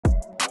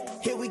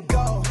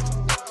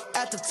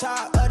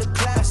top of the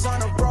class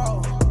on a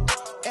roll,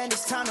 and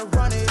it's time to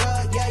run it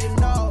up, yeah, you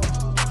know.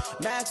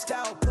 Maxed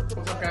out, put the...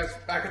 What's up, guys?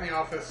 Back in the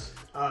office.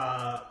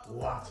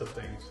 Lots of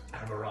things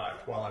have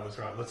arrived while I was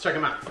around. Let's check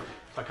them out.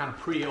 So I kind of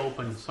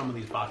pre-opened some of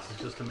these boxes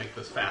just to make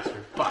this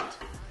faster, but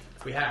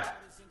we have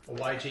a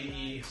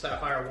YGE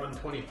Saphir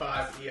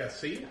 125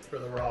 ESC for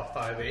the Raw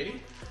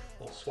 580,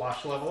 little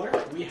swash leveler.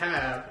 We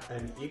have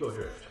an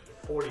Egodrift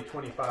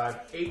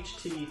 4025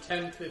 HT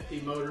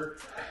 1050 motor.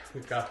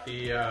 We've got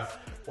the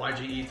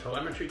YGE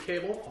telemetry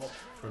cable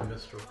from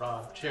Mr.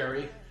 Rob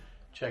Cherry.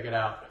 Check it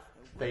out.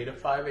 Theta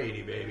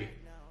 580, baby.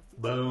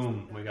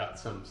 Boom. We got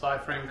some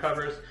side frame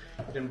covers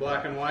in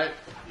black and white.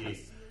 The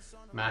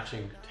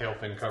matching tail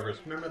fin covers.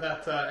 Remember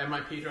that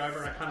MIP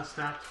driver I kind of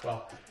snapped?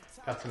 Well,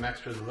 got some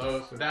extras of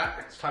those. With that,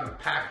 it's time to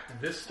pack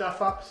this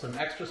stuff up. Some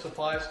extra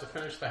supplies to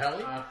finish the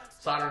heli.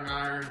 Soldering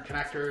iron,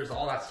 connectors,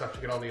 all that stuff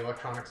to get all the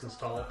electronics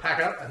installed. Pack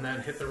it up and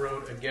then hit the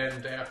road again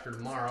day after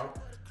tomorrow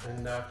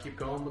and keep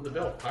going with the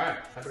build. All right,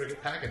 I better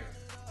get packing.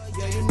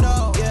 Yeah, you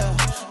know, yeah.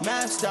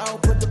 Maxed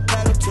out, put the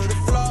pedal to the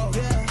floor,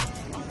 yeah.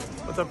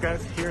 What's up,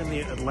 guys? Here in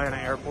the Atlanta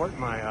airport,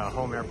 my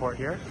home airport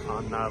here,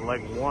 on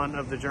leg one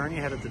of the journey,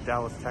 headed to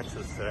Dallas,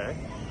 Texas today.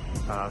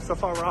 So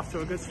far, we're off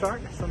to a good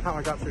start. Somehow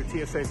I got through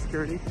TSA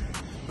security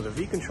with a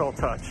V-Control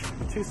Touch,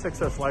 2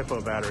 6S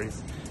Lipo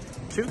batteries,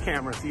 2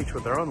 cameras each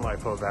with their own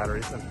Lipo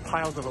batteries, and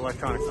piles of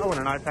electronics, oh, and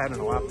an iPad and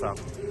a laptop,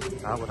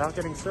 without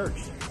getting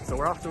searched. So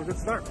we're off to a good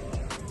start.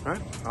 All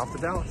right, off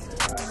to Dallas.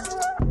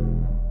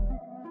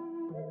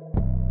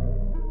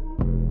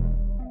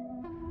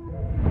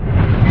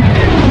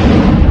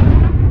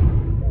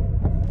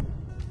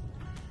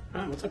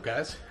 What's up,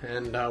 guys,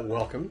 and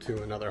welcome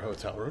to another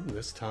hotel room,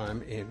 this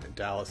time in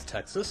Dallas,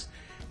 Texas.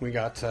 We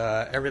got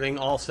everything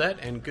all set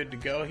and good to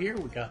go here.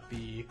 We got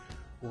the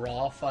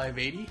Raw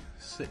 580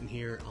 sitting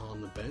here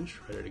on the bench,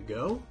 ready to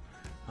go.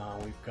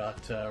 We've got,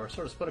 we're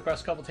sort of split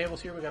across a couple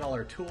tables here. We got all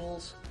our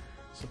tools,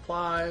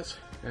 supplies,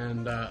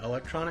 and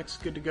electronics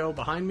good to go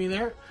behind me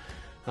there.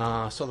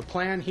 So the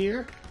plan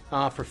here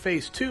for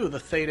phase 2 of the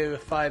Theta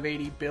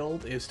 580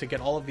 build is to get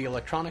all of the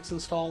electronics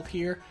installed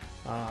here.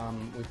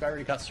 We've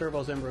already got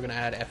servos in. We're going to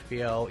add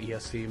FBL,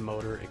 ESC,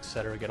 motor,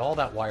 etc. Get all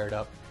that wired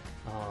up.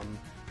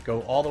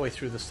 Go all the way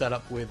through the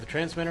setup with the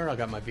transmitter. I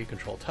got my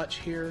V-Control Touch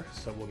here,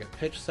 so we'll get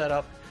pitch set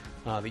up,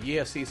 the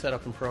ESC set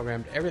up and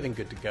programmed, everything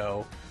good to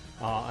go.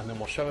 And then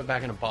we'll shove it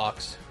back in a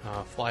box,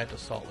 fly it to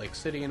Salt Lake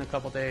City in a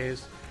couple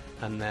days,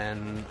 and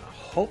then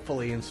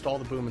hopefully install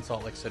the boom in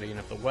Salt Lake City, and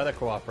if the weather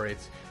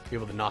cooperates, be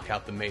able to knock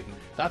out the maiden.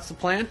 That's the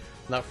plan.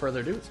 Without further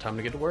ado, it's time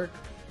to get to work.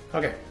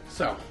 Okay,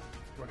 so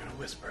we're going to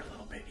whisper a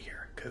little bit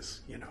here,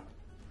 because, you know,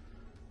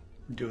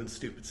 I'm doing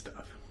stupid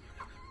stuff.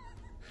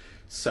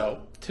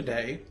 So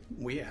today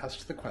we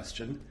asked the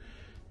question,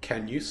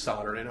 can you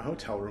solder in a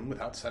hotel room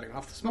without setting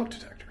off the smoke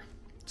detector?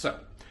 So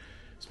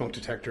smoke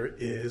detector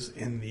is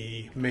in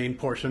the main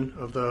portion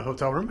of the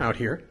hotel room out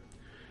here.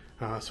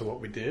 So what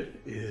we did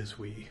is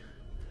we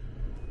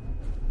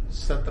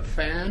set the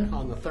fan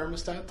on the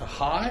thermostat to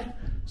high,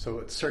 so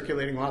it's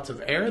circulating lots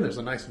of air. There's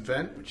a nice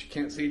vent, which you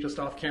can't see just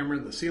off camera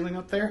in the ceiling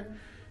up there.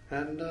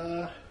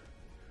 And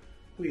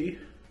we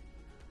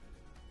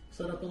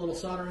set up a little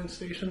soldering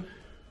station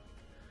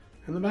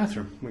in the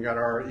bathroom. We got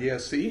our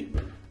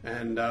ESC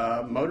and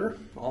motor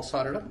all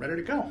soldered up, ready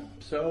to go.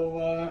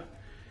 So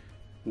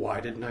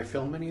why didn't I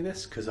film any of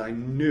this? Because I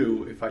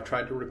knew if I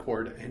tried to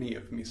record any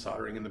of me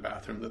soldering in the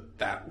bathroom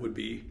that would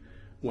be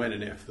when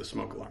and if the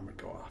smoke alarm would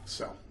go off.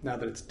 So now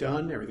that it's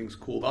done, everything's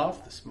cooled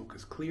off, the smoke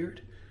is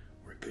cleared,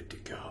 we're good to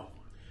go.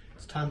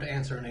 It's time to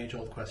answer an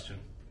age-old question.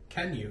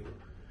 Can you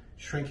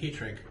shrink heat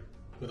shrink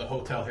with a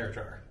hotel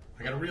hairdryer?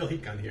 I got a real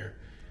heat gun here.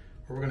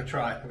 We're going to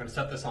try. We're going to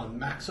set this on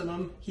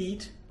maximum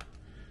heat.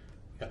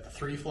 Got the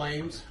 3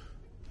 flames,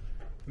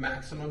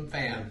 maximum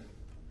fan.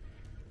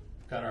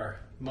 Got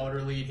our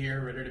motor lead here,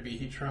 ready to be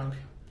heat shrunk.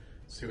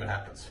 Let's see what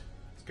happens.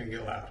 It's going to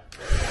get loud.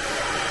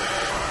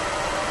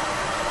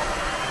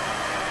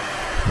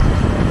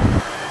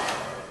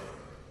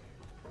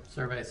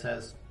 Survey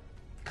says,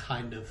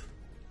 kind of,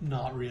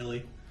 not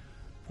really.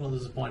 A little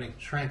disappointing.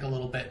 Shrank a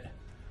little bit.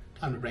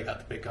 Time to break out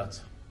the big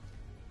guns.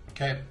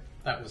 Okay,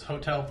 that was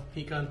hotel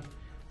heat gun.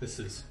 This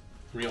is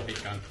real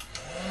heat gun.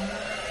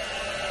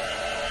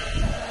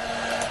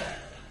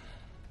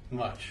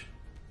 Much,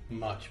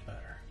 much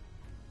better.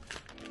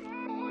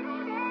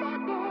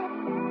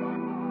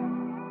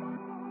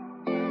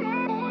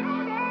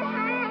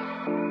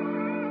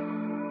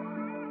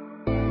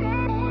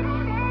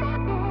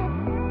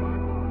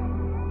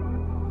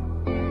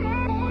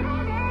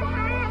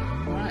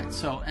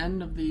 So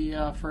end of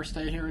the first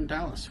day here in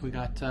Dallas. We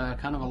got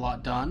kind of a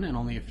lot done in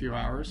only a few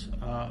hours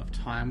of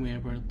time we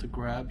were able to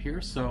grab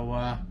here.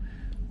 So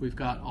we've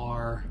got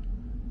our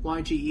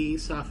YGE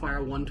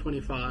Saphir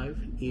 125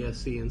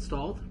 ESC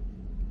installed.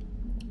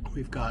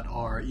 We've got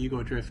our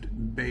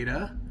Egodrift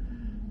Beta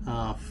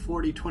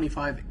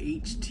 4025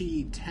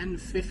 HT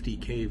 1050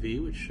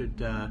 kV, which should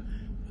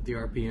put the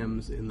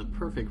RPMs in the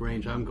perfect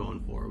range I'm going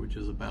for, which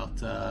is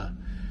about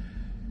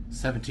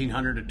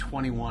 1700 to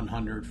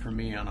 2100 for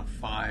me on a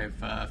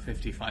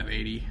 550,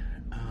 580.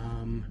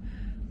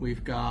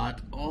 We've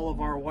got all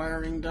of our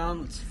wiring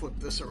done. Let's flip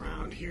this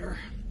around here.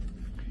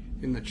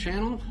 In the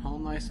channel, all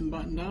nice and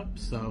buttoned up.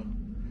 So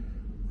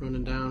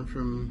running down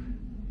from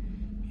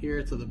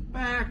here to the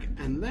back,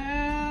 and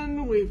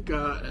then we've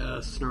got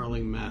a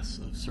snarling mess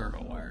of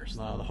servo wires.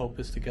 The hope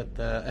is to get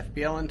the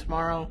FBL in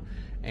tomorrow,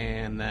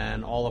 and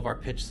then all of our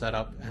pitch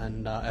setup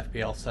and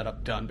FBL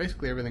setup done.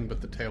 Basically everything but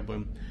the tail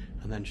boom,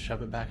 and then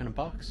shove it back in a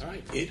box. All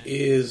right, it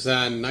is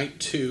night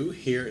 2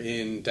 here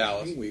in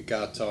Dallas. We've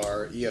got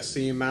our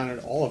ESC mounted,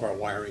 all of our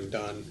wiring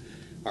done,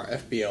 our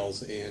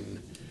FBLs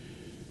in.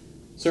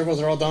 Servos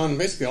are all done.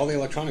 Basically all the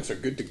electronics are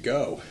good to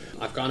go.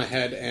 I've gone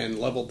ahead and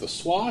leveled the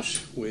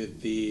swash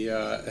with the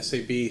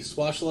SAB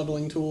swash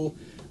leveling tool.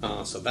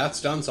 So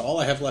that's done. So all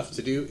I have left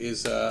to do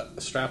is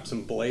strap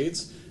some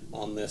blades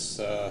on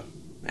this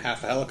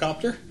half a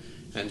helicopter,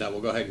 and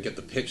we'll go ahead and get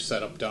the pitch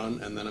setup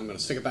done, and then I'm going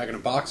to stick it back in a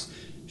box,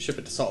 ship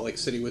it to Salt Lake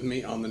City with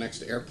me on the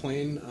next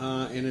airplane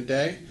in a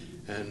day,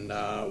 and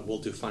we'll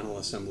do final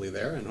assembly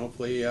there and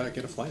hopefully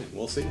get a flight in.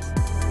 We'll see.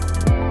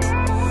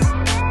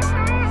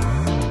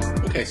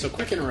 Okay, so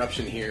quick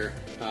interruption here.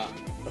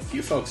 A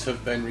few folks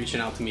have been reaching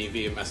out to me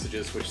via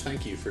messages, which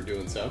thank you for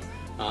doing so,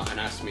 and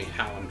asked me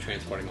how I'm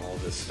transporting all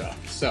of this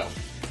stuff. So,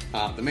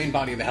 the main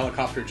body of the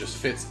helicopter just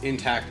fits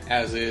intact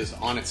as is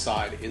on its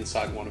side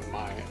inside one of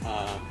my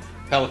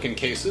Pelican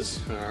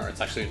cases, or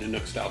it's actually a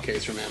Nanook style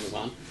case from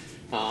Amazon.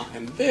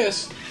 And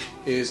this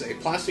is a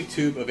plastic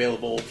tube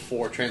available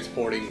for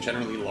transporting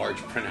generally large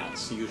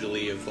printouts,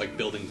 usually of like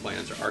building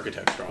plans or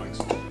architect's drawings.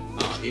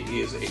 It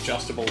is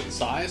adjustable in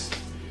size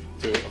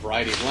to a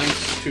variety of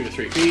lengths, 2 to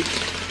 3 feet.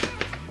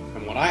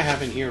 And what I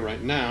have in here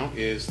right now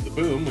is the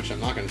boom, which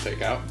I'm not going to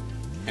take out,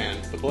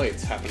 and the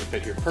blades happen to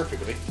fit here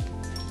perfectly.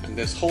 And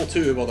this whole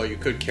tube, although you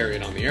could carry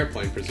it on the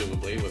airplane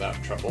presumably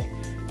without trouble,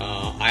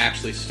 I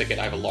actually stick it,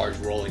 I have a large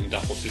rolling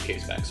duffel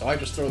suitcase bag, so I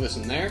just throw this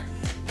in there,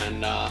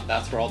 and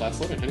that's where all that's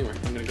living. Anyway,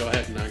 I'm going to go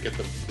ahead and get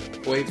the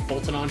blades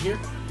bolted on here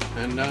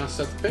and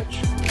set the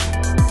pitch.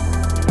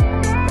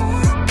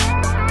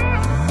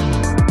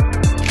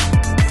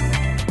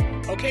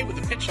 Okay, with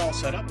the pitch all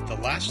set up, the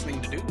last thing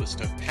to do was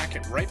to pack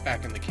it right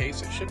back in the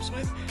case it ships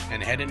with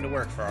and head into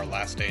work for our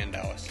last day in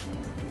Dallas.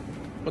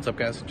 What's up,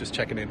 guys? Just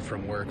checking in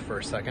from work for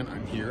a second.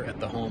 I'm here at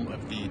the home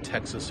of the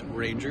Texas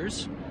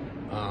Rangers,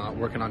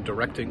 working on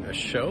directing a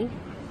show.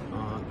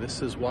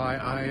 This is why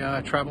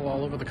I travel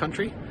all over the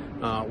country,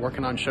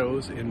 working on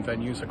shows in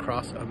venues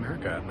across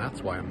America, and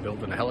that's why I'm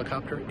building a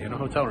helicopter in a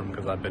hotel room,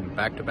 because I've been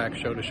back-to-back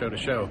show to show to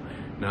show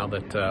now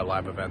that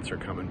live events are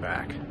coming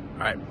back.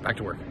 All right, back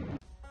to work.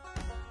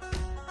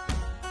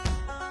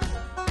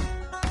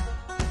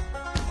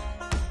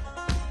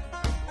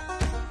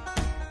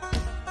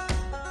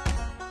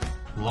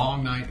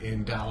 Long night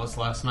in Dallas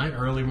last night,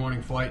 early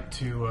morning flight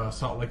to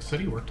Salt Lake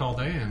City, worked all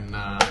day, and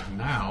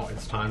now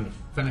it's time to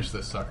finish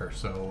this sucker,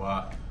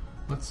 so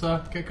let's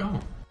get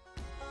going.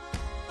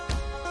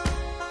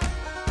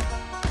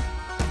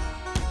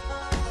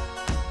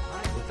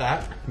 Alright, with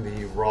that,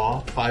 the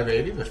Raw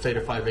 580, the Theta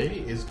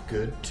 580 is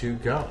good to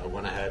go. I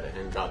went ahead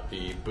and got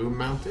the boom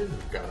mounted,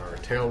 we've got our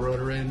tail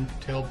rotor in,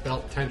 tail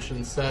belt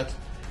tension set,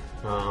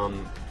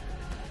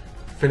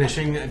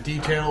 finishing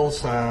details,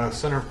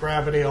 center of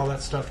gravity, all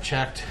that stuff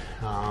checked.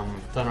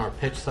 Done our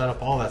pitch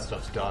setup, all that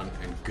stuff's done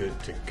and good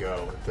to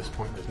go. At this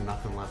point, there's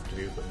nothing left to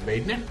do but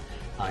maiden it.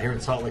 Here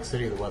in Salt Lake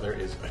City, the weather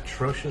is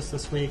atrocious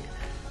this week.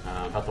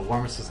 About the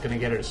warmest it's going to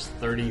get is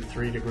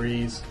 33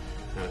 degrees.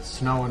 It's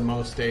snowing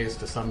most days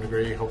to some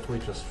degree, hopefully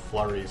just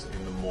flurries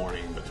in the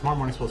morning. But tomorrow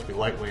morning's supposed to be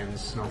light winds,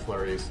 snow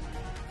flurries,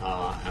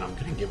 and I'm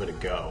going to give it a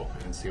go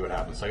and see what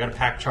happens. So I got a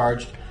pack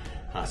charged.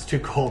 It's too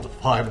cold to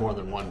fly more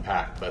than one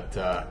pack,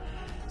 but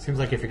seems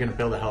like if you're going to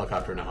build a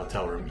helicopter in a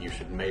hotel room, you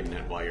should maiden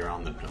it while you're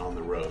on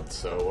the road.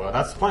 So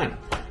that's the plan.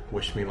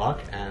 Wish me luck,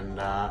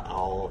 and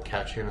I'll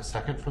catch you in a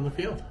second from the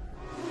field.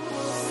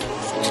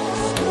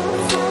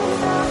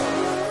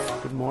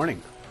 Good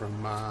morning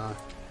from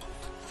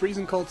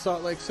freezing cold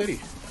Salt Lake City.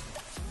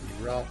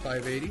 The Raw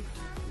 580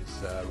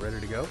 is ready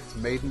to go. It's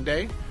maiden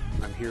day.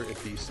 I'm here at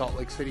the Salt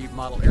Lake City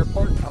Model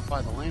Airport up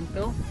by the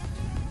landfill.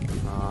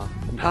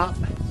 Not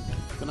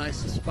the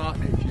nicest spot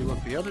if you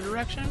look the other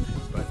direction,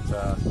 but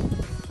I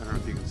don't know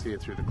if you can see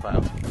it through the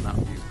clouds, but the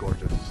mountain view is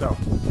gorgeous. So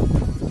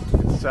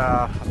it's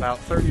about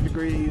 30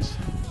 degrees,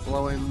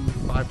 blowing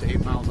 5 to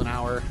 8 miles an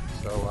hour.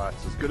 So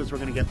it's as good as we're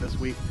going to get this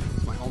week.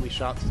 It's my only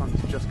shot. The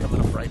sun's just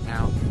coming up right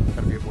now.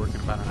 Got to be at work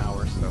in about an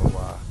hour,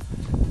 so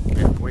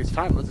yeah, waste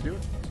time. Let's do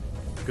it.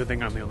 Good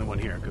thing I'm the only one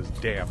here, because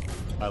damn,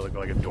 I look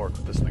like a dork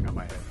with this thing on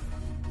my head.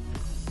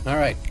 All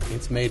right,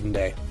 it's maiden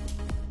day.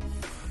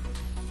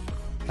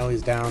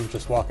 Heli's down,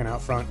 just walking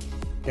out front,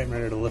 getting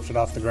ready to lift it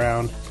off the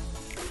ground.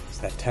 It's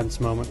that tense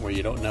moment where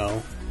you don't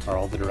know, are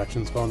all the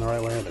directions going the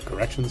right way, are the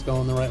corrections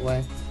going the right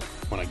way?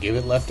 When I give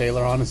it left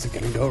aileron, is it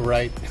going to go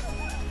right?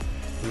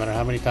 No matter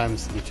how many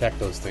times you check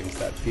those things,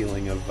 that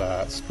feeling of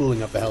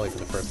spooling up the heli for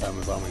the first time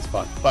is always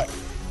fun. But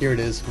here it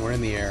is, we're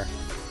in the air,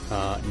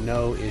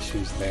 no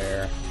issues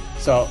there.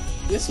 So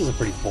this is a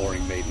pretty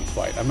boring maiden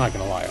flight. I'm not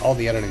going to lie. All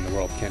the editing in the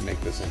world can't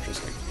make this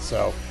interesting.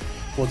 So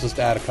we'll just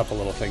add a couple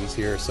little things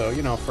here. So,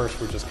 you know,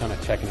 first we're just kind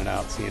of checking it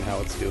out, seeing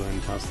how it's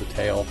doing, how's the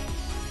tail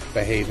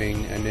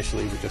behaving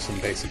initially with just some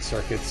basic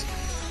circuits.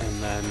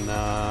 And then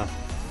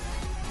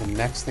the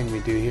next thing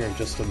we do here in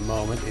just a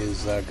moment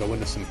is go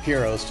into some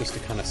Pyros just to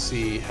kind of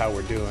see how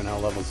we're doing, how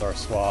levels are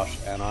swash,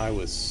 and I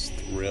was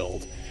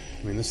thrilled.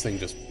 I mean, this thing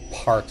just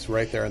parks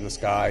right there in the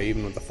sky,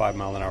 even with the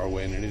 5-mile-an-hour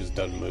wind, and it just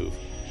doesn't move.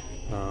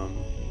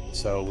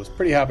 So was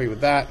pretty happy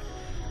with that.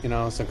 You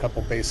know, it's a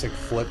couple basic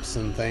flips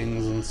and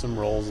things and some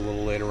rolls a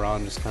little later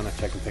on, just kind of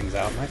checking things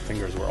out. My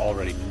fingers were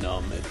already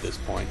numb at this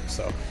point,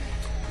 so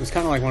it was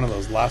kind of like one of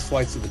those last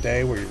flights of the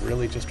day where you're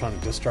really just trying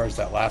to discharge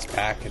that last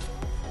pack and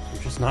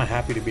you're just not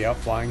happy to be out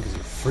flying because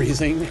you're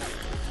freezing.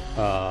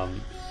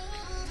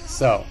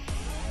 So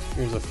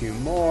here's a few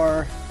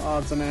more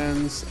odds and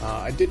ends.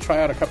 I did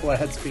try out a couple of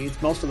head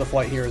speeds. Most of the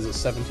flight here is at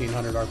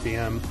 1700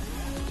 RPM.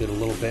 Did a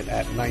little bit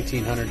at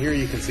 1900. Here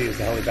you can see as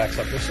the heli backs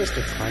up, there's just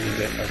a tiny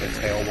bit of a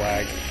tail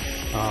wag.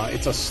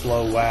 It's a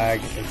slow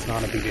wag. It's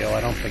not a big deal. I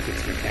don't think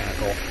it's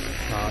mechanical.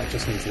 It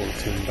just needs a little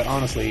tuning. But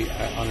honestly,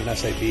 on an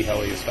SAB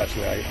heli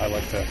especially, I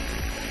like to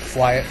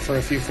fly it for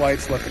a few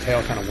flights, let the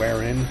tail kind of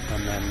wear in,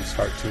 and then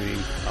start tuning.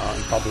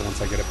 And probably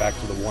once I get it back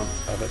to the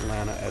warmth of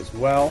Atlanta as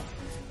well.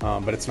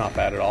 But it's not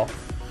bad at all.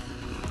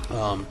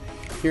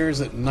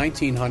 Here's at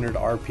 1900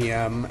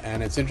 RPM,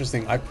 and it's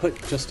interesting, I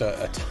put just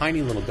a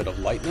tiny little bit of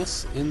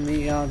lightness in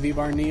the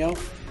Vbar Neo,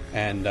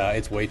 and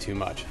it's way too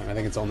much. I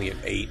think it's only at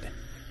 8,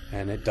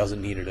 and it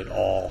doesn't need it at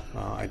all.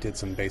 I did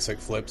some basic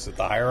flips at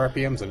the higher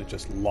RPMs, and it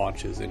just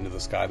launches into the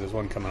sky. There's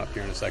one coming up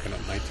here in a second at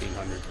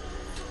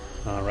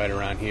 1900, right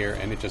around here,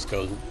 and it just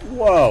goes,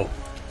 whoa,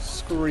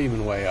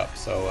 screaming way up.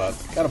 So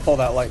got to pull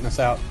that lightness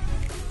out.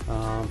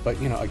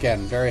 But, you know,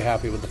 again, very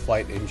happy with the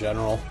flight in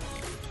general.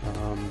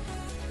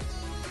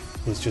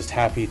 Was just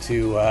happy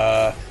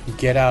to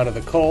get out of the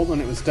cold when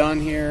it was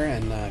done here,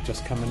 and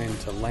just coming in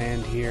to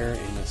land here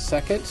in a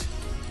second.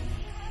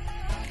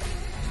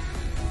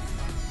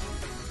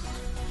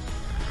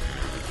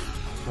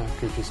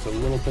 After just a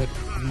little bit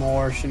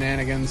more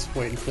shenanigans,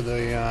 waiting for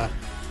the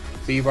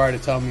Vbar to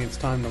tell me it's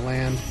time to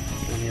land,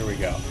 and here we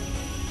go.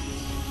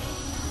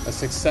 A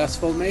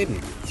successful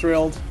maiden.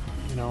 Thrilled,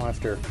 you know,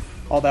 after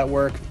all that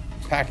work,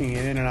 packing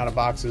it in and out of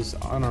boxes,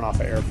 on and off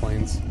of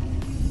airplanes.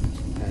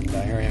 And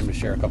here I am to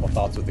share a couple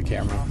thoughts with the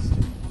camera.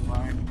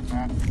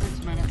 About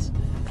 6 minutes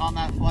on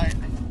that flight.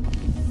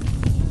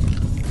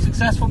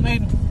 Successful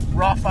maiden,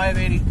 raw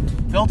 580,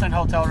 built-in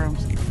hotel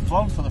rooms,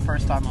 flown for the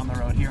first time on the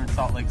road here in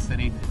Salt Lake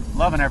City.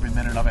 Loving every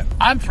minute of it.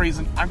 I'm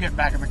freezing. I'm getting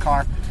back in the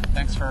car.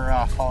 Thanks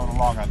for following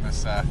along on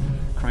this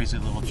crazy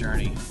little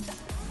journey.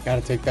 Got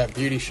to take that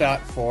beauty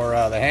shot for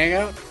the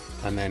hangout,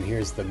 and then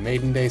here's the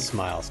maiden day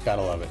smiles.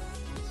 Gotta love it.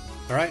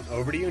 All right,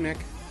 over to you, Nick.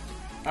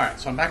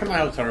 Alright, so I'm back in my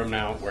hotel room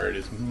now, where it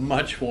is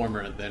much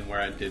warmer than where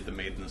I did the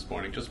maiden this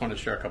morning. Just want to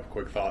share a couple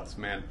quick thoughts,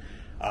 man.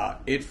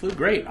 It flew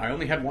great. I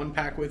only had one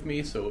pack with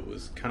me, so it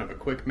was kind of a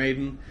quick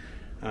maiden.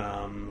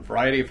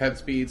 Variety of head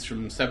speeds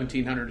from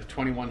 1700 to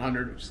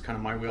 2100, which is kind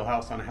of my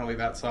wheelhouse on a heli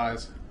that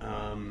size.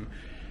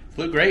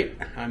 Flew great.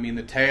 I mean,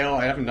 the tail,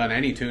 I haven't done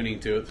any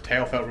tuning to it. The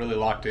tail felt really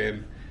locked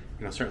in.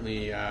 You know,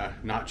 certainly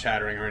not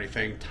chattering or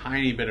anything.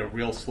 Tiny bit of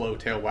real slow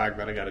tail wag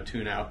that I got to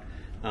tune out.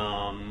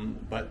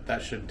 But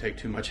that shouldn't take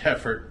too much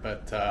effort.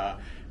 But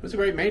it was a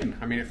great maiden.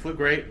 I mean, it flew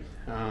great.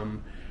 A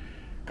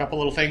couple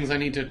little things I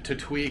need to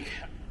tweak.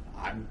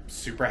 I'm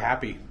super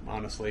happy,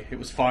 honestly. It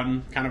was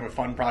fun, kind of a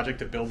fun project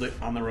to build it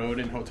on the road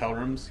in hotel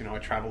rooms. You know, I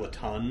travel a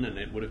ton, and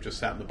it would have just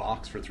sat in the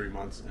box for 3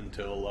 months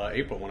until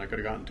April when I could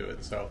have gotten to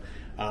it. So,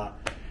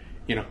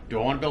 you know, do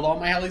I want to build all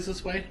my helis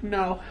this way?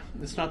 No.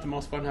 It's not the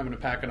most fun having to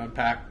pack and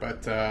unpack,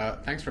 but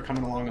thanks for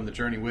coming along on the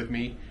journey with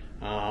me.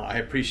 I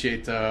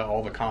appreciate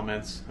all the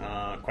comments,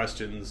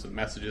 questions, and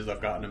messages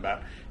I've gotten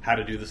about how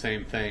to do the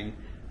same thing,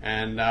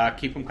 and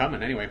keep them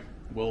coming. Anyway,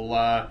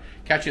 we'll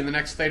catch you in the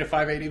next Theta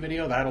 580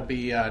 video. That'll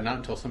be not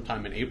until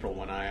sometime in April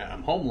when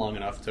I'm home long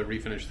enough to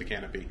refinish the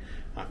canopy.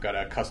 I've got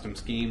a custom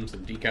scheme,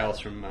 some decals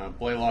from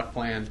Blaylock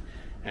planned,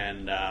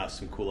 and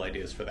some cool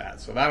ideas for that.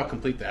 So that'll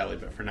complete the heli,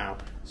 but for now,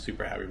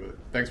 super happy with it.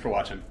 Thanks for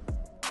watching.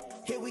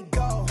 Here we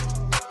go,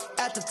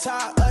 at the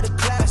top of the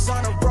class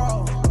on a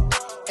roll.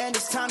 And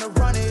it's time to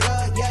run it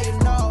up, yeah, you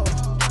know.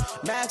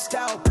 Maxed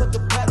out, put the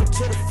pedal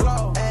to the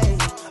floor.